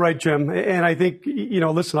 you're so right, Jim. And I think,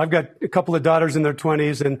 listen, I've got a couple of daughters in their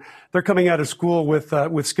 20s, and they're coming out of school with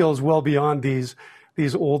skills well beyond these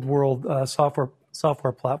old world software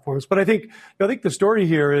platforms. But I think the story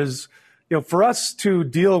here is, for us to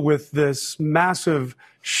deal with this massive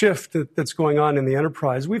shift that's going on in the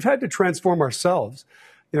enterprise, we've had to transform ourselves.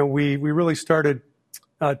 We really started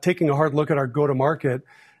taking a hard look at our go-to-market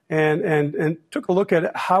and took a look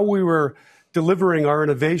at how we were delivering our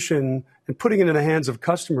innovation and putting it in the hands of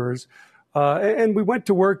customers. And we went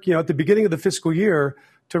to work, at the beginning of the fiscal year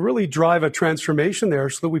to really drive a transformation there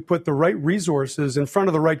so that we put the right resources in front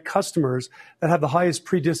of the right customers that have the highest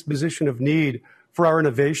predisposition of need for our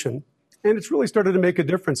innovation. And it's really started to make a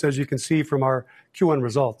difference, as you can see from our Q1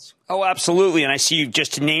 results. Oh, absolutely. And I see you've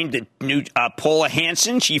just named the new Paula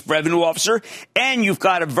Hansen, Chief Revenue Officer. And you've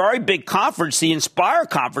got a very big conference, the Inspire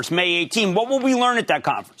Conference, May 18. What will we learn at that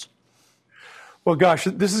conference? Well, gosh,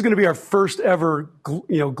 this is going to be our first ever,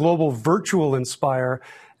 global virtual Inspire.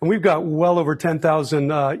 And we've got well over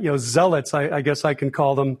 10,000, zealots, I guess I can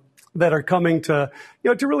call them, that are coming to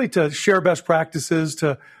really share best practices,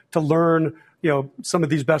 to learn, some of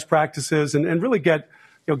these best practices and really get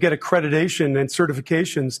accreditation and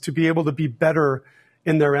certifications to be able to be better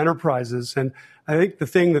in their enterprises. And I think the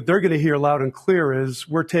thing that they're going to hear loud and clear is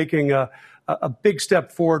we're taking a big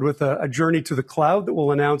step forward with a journey to the cloud that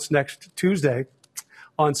we'll announce next Tuesday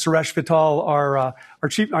on Suresh Vittal,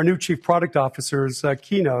 our new Chief Product Officer's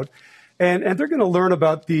keynote. And they're going to learn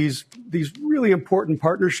about these really important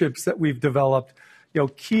partnerships that we've developed,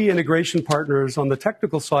 key integration partners on the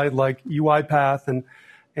technical side like UiPath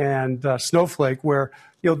and Snowflake, where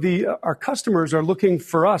our customers are looking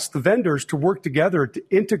for us, the vendors, to work together to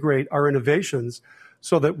integrate our innovations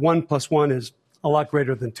so that 1 + 1 is a lot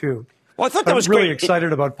greater than 2. Well, I thought that was really great.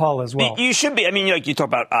 Excited about Paul as well. You should be. I mean, you talk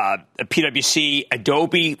about PwC,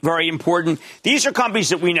 Adobe, very important. These are companies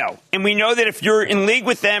that we know, and we know that if you're in league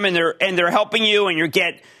with them and they're helping you, and you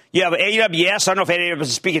have AWS. I don't know if AWS will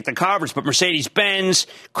speak at the conference, but Mercedes-Benz,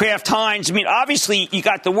 Kraft Heinz. I mean, obviously you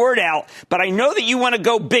got the word out, but I know that you want to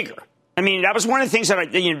go bigger. I mean, that was one of the things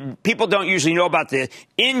that people don't usually know about the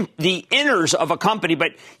inners of a company,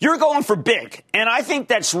 but you're going for big. And I think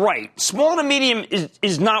that's right. Small to medium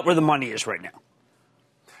is not where the money is right now.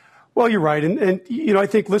 Well, you're right. And I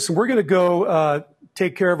think, listen, we're going to go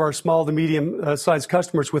take care of our small to medium sized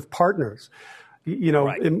customers with partners.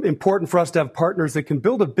 Right. Important for us to have partners that can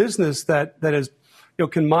build a business that is,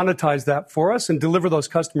 can monetize that for us and deliver those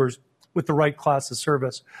customers with the right class of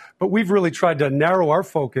service. But we've really tried to narrow our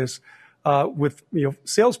focus with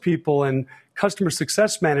salespeople and customer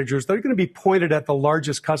success managers that are going to be pointed at the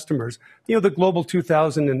largest customers, the Global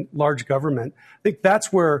 2000 and large government. I think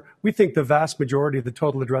that's where we think the vast majority of the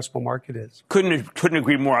total addressable market is. Couldn't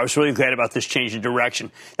agree more. I was really glad about this change in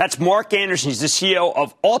direction. That's Mark Anderson. He's the CEO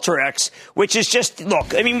of Alteryx, which is just,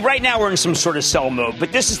 look, I mean, right now we're in some sort of sell mode,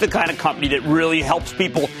 but this is the kind of company that really helps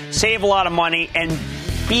people save a lot of money and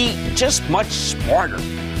be just much smarter.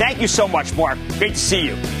 Thank you so much, Mark. Great to see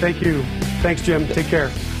you. Thank you. Thanks, Jim. Take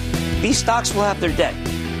care. These stocks will have their day.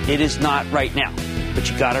 It is not right now. But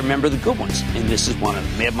you got to remember the good ones. And this is one of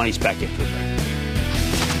them. Mad Money's back into it.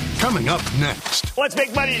 Coming up next. Let's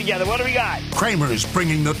make money together. What do we got? Cramer's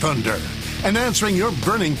bringing the thunder and answering your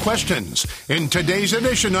burning questions in today's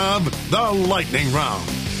edition of The Lightning Round.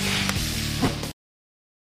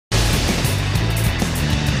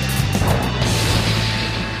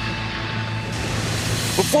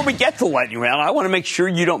 Before we get to the lightning round, I want to make sure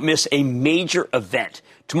you don't miss a major event.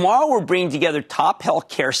 Tomorrow, we're bringing together top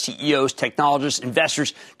healthcare CEOs, technologists,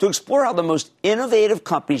 investors to explore how the most innovative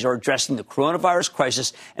companies are addressing the coronavirus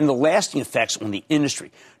crisis and the lasting effects on the industry.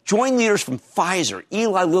 Join leaders from Pfizer,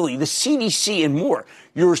 Eli Lilly, the CDC, and more.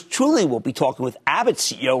 Yours truly will be talking with Abbott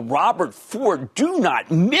CEO Robert Ford. Do not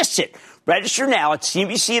miss it. Register now at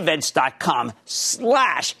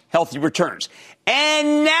cnbcevents.com/healthy returns.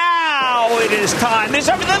 And now it is time. It's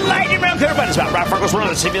time for the lightning round. It's about Ralph Fargo's run.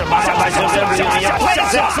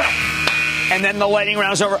 And then the lightning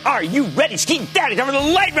round is over. Are you ready? Ski Daddy. Time for the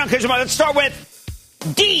lightning round. Let's start with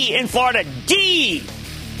Dee in Florida. Dee!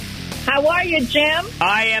 How are you, Jim?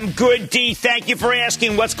 I am good, Dee. Thank you for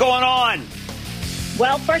asking. What's going on?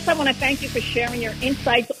 Well, first I want to thank you for sharing your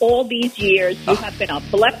insights all these years. You have been a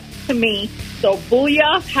blessing to me. So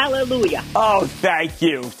booyah, hallelujah. Oh, thank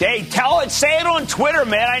you. Hey, say it on Twitter,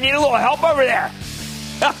 man. I need a little help over there.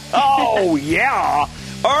 Oh, yeah.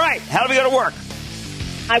 All right. How do we go to work?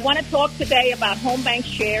 I want to talk today about Home Bank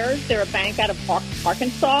shares. They're a bank out of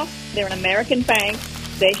Arkansas. They're an American bank.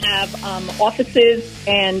 They have offices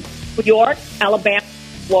in New York, Alabama,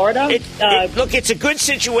 Florida. Look, it's a good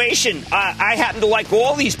situation. I happen to like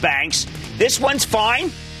all these banks. This one's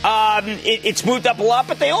fine. It's moved up a lot,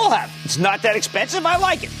 but they all have. It's not that expensive. I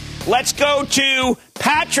like it. Let's go to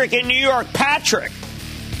Patrick in New York. Patrick.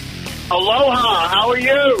 Aloha. How are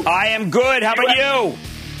you? I am good. How about you?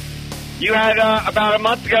 You had, about a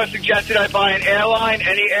month ago, suggested I buy an airline,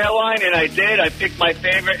 any airline, and I did. I picked my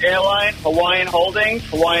favorite airline, Hawaiian Holdings,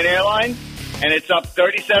 Hawaiian Airlines, and it's up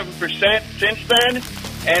 37% since then,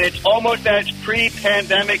 and it's almost at its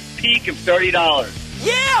pre-pandemic peak of $30.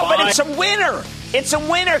 Yeah, but it's a winner. It's a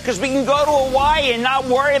winner because we can go to Hawaii and not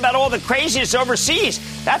worry about all the craziness overseas.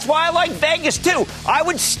 That's why I like Vegas, too. I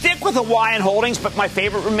would stick with Hawaiian Holdings, but my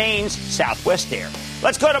favorite remains Southwest Air.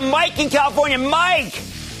 Let's go to Mike in California. Mike!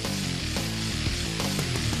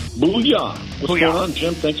 Booyah. What's going on,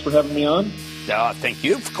 Jim? Thanks for having me on. Thank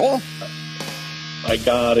you for calling. I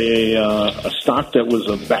got a stock that was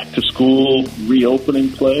a back-to-school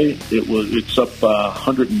reopening play. It's up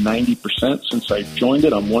 190% since I joined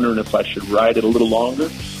it. I'm wondering if I should ride it a little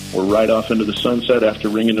longer or ride off into the sunset after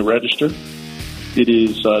ringing the register. It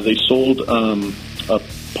is they sold a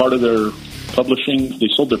part of their publishing. They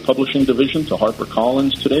sold their publishing division to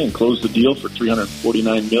HarperCollins today and closed the deal for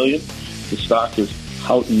 $349 million. The stock is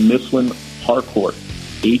Houghton Mifflin Harcourt,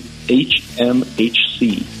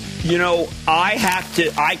 HMHC. You know,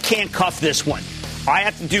 I can't cuff this one. I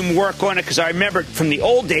have to do work on it because I remember it from the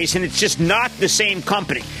old days, and it's just not the same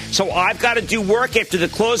company. So I've got to do work after the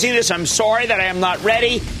closing of this. I'm sorry that I am not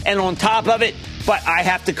ready and on top of it, but I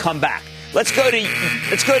have to come back. Let's go to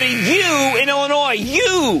you in Illinois.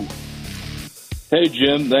 You. Hey,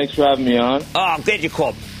 Jim. Thanks for having me on. Oh, I'm glad you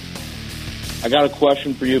called. I got a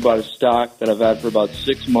question for you about a stock that I've had for about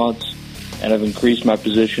 6 months, and I've increased my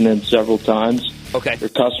position in several times. Okay. Their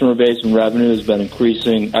customer base and revenue has been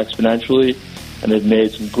increasing exponentially, and they've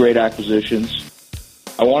made some great acquisitions.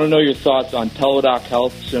 I want to know your thoughts on Teladoc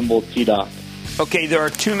Health, symbol TDOC. Okay, there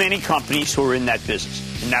are too many companies who are in that business,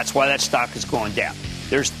 and that's why that stock is going down.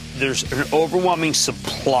 There's an overwhelming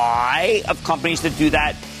supply of companies that do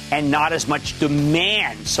that and not as much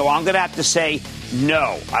demand. So I'm going to have to say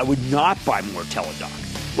no, I would not buy more Teladoc.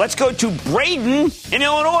 Let's go to Braden in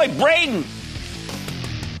Illinois. Braden.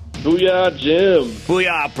 Booyah, Jim.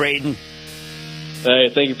 Booyah, Braden. Hey,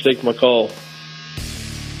 thank you for taking my call.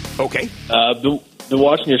 Okay. Been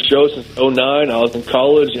watching your show since 2009. I was in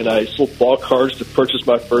college, and I sold ball cards to purchase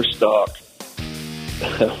my first stock.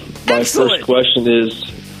 My first question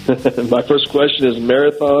is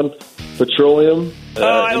Marathon Petroleum.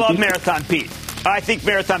 I love Marathon Pete. I think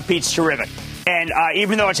Marathon Pete's terrific. And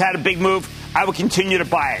even though it's had a big move, I will continue to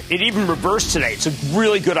buy it. It even reversed today. It's a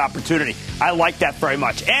really good opportunity. I like that very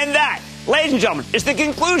much. And that, ladies and gentlemen, is the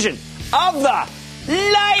conclusion of the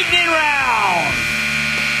Lightning Round.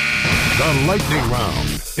 The Lightning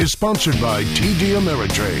Round is sponsored by TD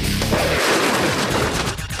Ameritrade.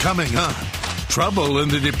 Coming up, trouble in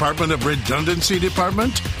the Department of Redundancy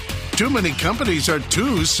Department? Too many companies are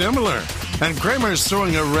too similar. And Cramer's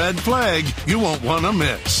throwing a red flag you won't want to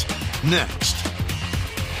miss. Next.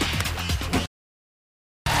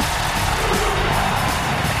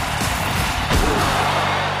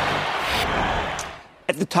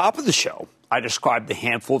 At the top of the show, I described the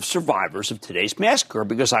handful of survivors of today's massacre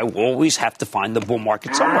because I will always have to find the bull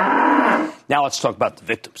market somewhere. Now let's talk about the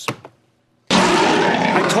victims.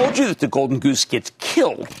 I told you that the golden goose gets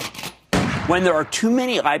killed when there are too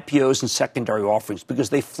many IPOs and secondary offerings because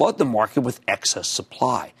they flood the market with excess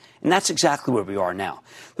supply. And that's exactly where we are now.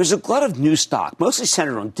 There's a glut of new stock, mostly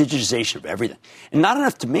centered on digitization of everything, and not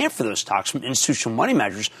enough demand for those stocks from institutional money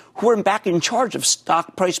managers who are back in charge of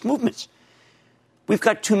stock price movements. We've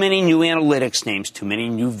got too many new analytics names, too many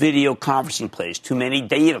new video conferencing plays, too many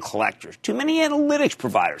data collectors, too many analytics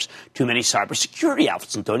providers, too many cybersecurity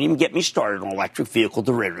outfits, and don't even get me started on electric vehicle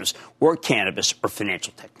derivatives or cannabis or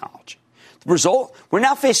financial technology. The result, we're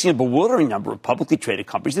now facing a bewildering number of publicly traded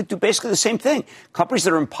companies that do basically the same thing. Companies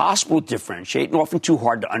that are impossible to differentiate and often too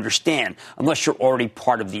hard to understand unless you're already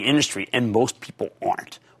part of the industry, and most people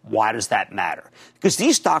aren't. Why does that matter? Because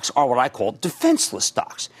these stocks are what I call defenseless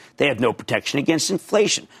stocks. They have no protection against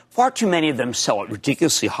inflation. Far too many of them sell at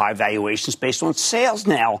ridiculously high valuations based on sales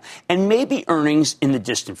now and maybe earnings in the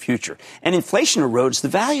distant future. And inflation erodes the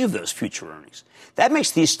value of those future earnings. That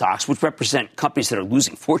makes these stocks, which represent companies that are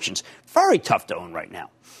losing fortunes, very tough to own right now.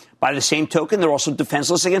 By the same token, they're also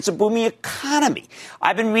defenseless against a booming economy.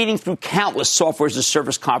 I've been reading through countless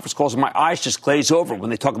software-as-a-service conference calls, and my eyes just glaze over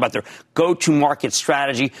when they talk about their go-to-market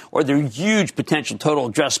strategy or their huge potential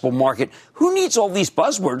total addressable market. Who needs all these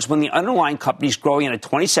buzzwords when the underlying company is growing at a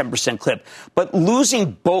 27% clip, but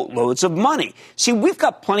losing boatloads of money? See, we've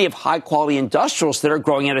got plenty of high-quality industrials that are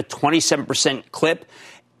growing at a 27% clip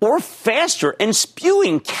or faster and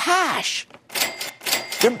spewing cash.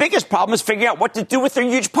 Their biggest problem is figuring out what to do with their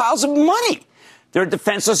huge piles of money. They're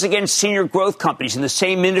defenseless against senior growth companies in the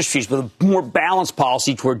same industries with a more balanced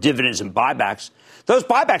policy toward dividends and buybacks. Those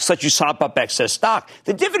buybacks let you sop up excess stock.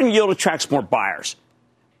 The dividend yield attracts more buyers.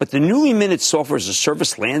 But the newly minted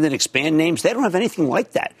software-as-a-service land and expand names, they don't have anything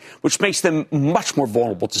like that, which makes them much more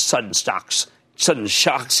vulnerable to sudden shocks,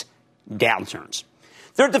 downturns.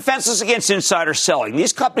 They're defenseless against insider selling.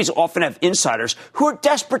 These companies often have insiders who are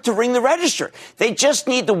desperate to ring the register. They just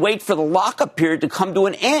need to wait for the lockup period to come to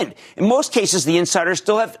an end. In most cases, the insiders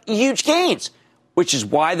still have huge gains, which is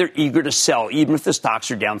why they're eager to sell, even if the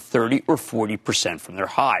stocks are down 30 or 40% from their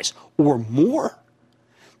highs or more.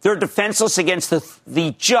 They're defenseless against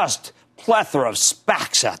the just plethora of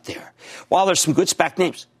SPACs out there. While there's some good SPAC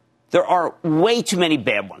names, there are way too many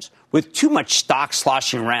bad ones with too much stock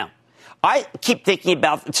sloshing around. I keep thinking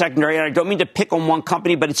about the secondary, and I don't mean to pick on one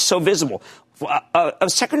company, but it's so visible. A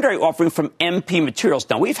secondary offering from MP Materials.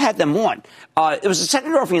 Now, we've had them on. It was a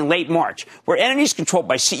secondary offering in late March, where entities controlled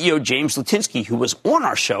by CEO James Litinsky, who was on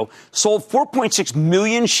our show, sold 4.6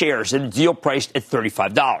 million shares at a deal priced at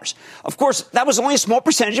 $35. Of course, that was only a small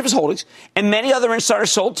percentage of his holdings, and many other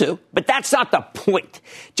insiders sold too. But that's not the point.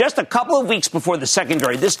 Just a couple of weeks before the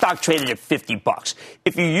secondary, this stock traded at $50.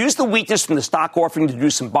 If you use the weakness from the stock offering to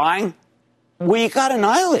do some buying, well, you got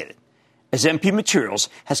annihilated, as MP Materials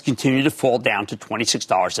has continued to fall down to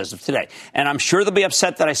 $26 as of today. And I'm sure they'll be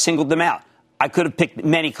upset that I singled them out. I could have picked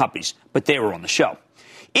many companies, but they were on the show.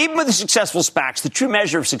 Even with the successful SPACs, the true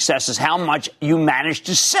measure of success is how much you managed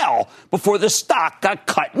to sell before the stock got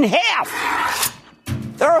cut in half.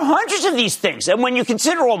 There are hundreds of these things. And when you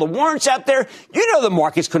consider all the warrants out there, you know the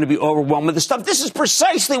market's going to be overwhelmed with this stuff. This is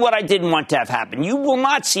precisely what I didn't want to have happen. You will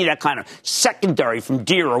not see that kind of secondary from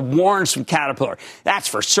Deere or warrants from Caterpillar. That's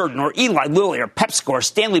for certain. Or Eli Lilly or PepsiCo or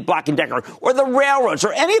Stanley Black & Decker or the railroads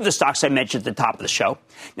or any of the stocks I mentioned at the top of the show.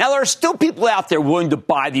 Now, there are still people out there willing to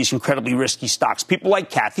buy these incredibly risky stocks. People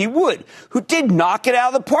like Cathie Wood, who did knock it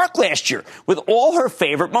out of the park last year with all her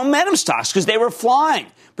favorite momentum stocks because they were flying.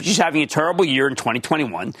 But she's having a terrible year in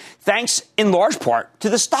 2021, thanks in large part to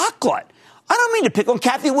the stock glut. I don't mean to pick on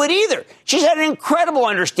Cathie Wood either. She's had an incredible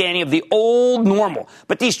understanding of the old normal.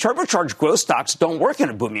 But these turbocharged growth stocks don't work in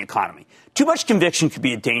a booming economy. Too much conviction could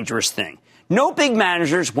be a dangerous thing. No big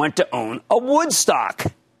managers went to own a Wood stock.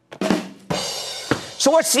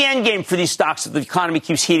 So what's the end game for these stocks if the economy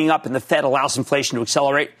keeps heating up and the Fed allows inflation to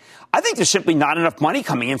accelerate? I think there's simply not enough money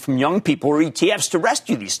coming in from young people or ETFs to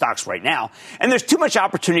rescue these stocks right now. And there's too much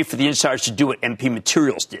opportunity for the insiders to do what MP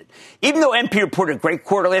Materials did. Even though MP reported a great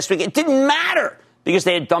quarter last week, it didn't matter because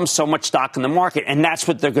they had dumped so much stock in the market. And that's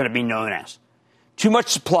what they're going to be known as. Too much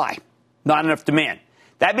supply, not enough demand.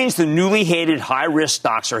 That means the newly hated high-risk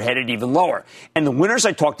stocks are headed even lower. And the winners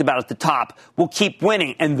I talked about at the top will keep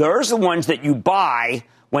winning. And those are the ones that you buy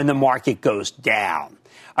when the market goes down.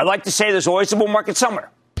 I'd like to say there's always a bull market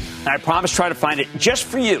somewhere. And I promise try to find it just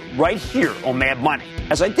for you right here on Mad Money,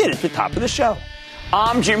 as I did at the top of the show.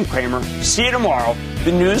 I'm Jim Cramer. See you tomorrow.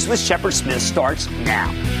 The News with Shepard Smith starts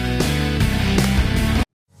now.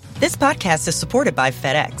 This podcast is supported by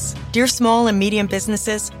FedEx. Dear small and medium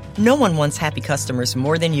businesses, no one wants happy customers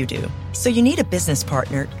more than you do. So you need a business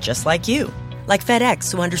partner just like you. Like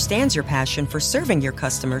FedEx, who understands your passion for serving your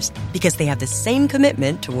customers because they have the same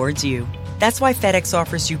commitment towards you. That's why FedEx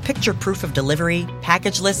offers you picture proof of delivery,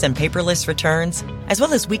 packageless and paperless returns, as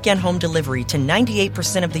well as weekend home delivery to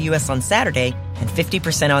 98% of the U.S. on Saturday and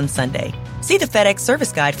 50% on Sunday. See the FedEx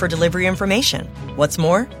service guide for delivery information. What's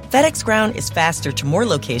more, FedEx Ground is faster to more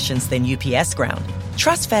locations than UPS Ground.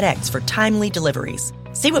 Trust FedEx for timely deliveries.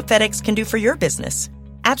 See what FedEx can do for your business.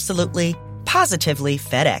 Absolutely, positively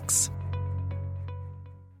FedEx.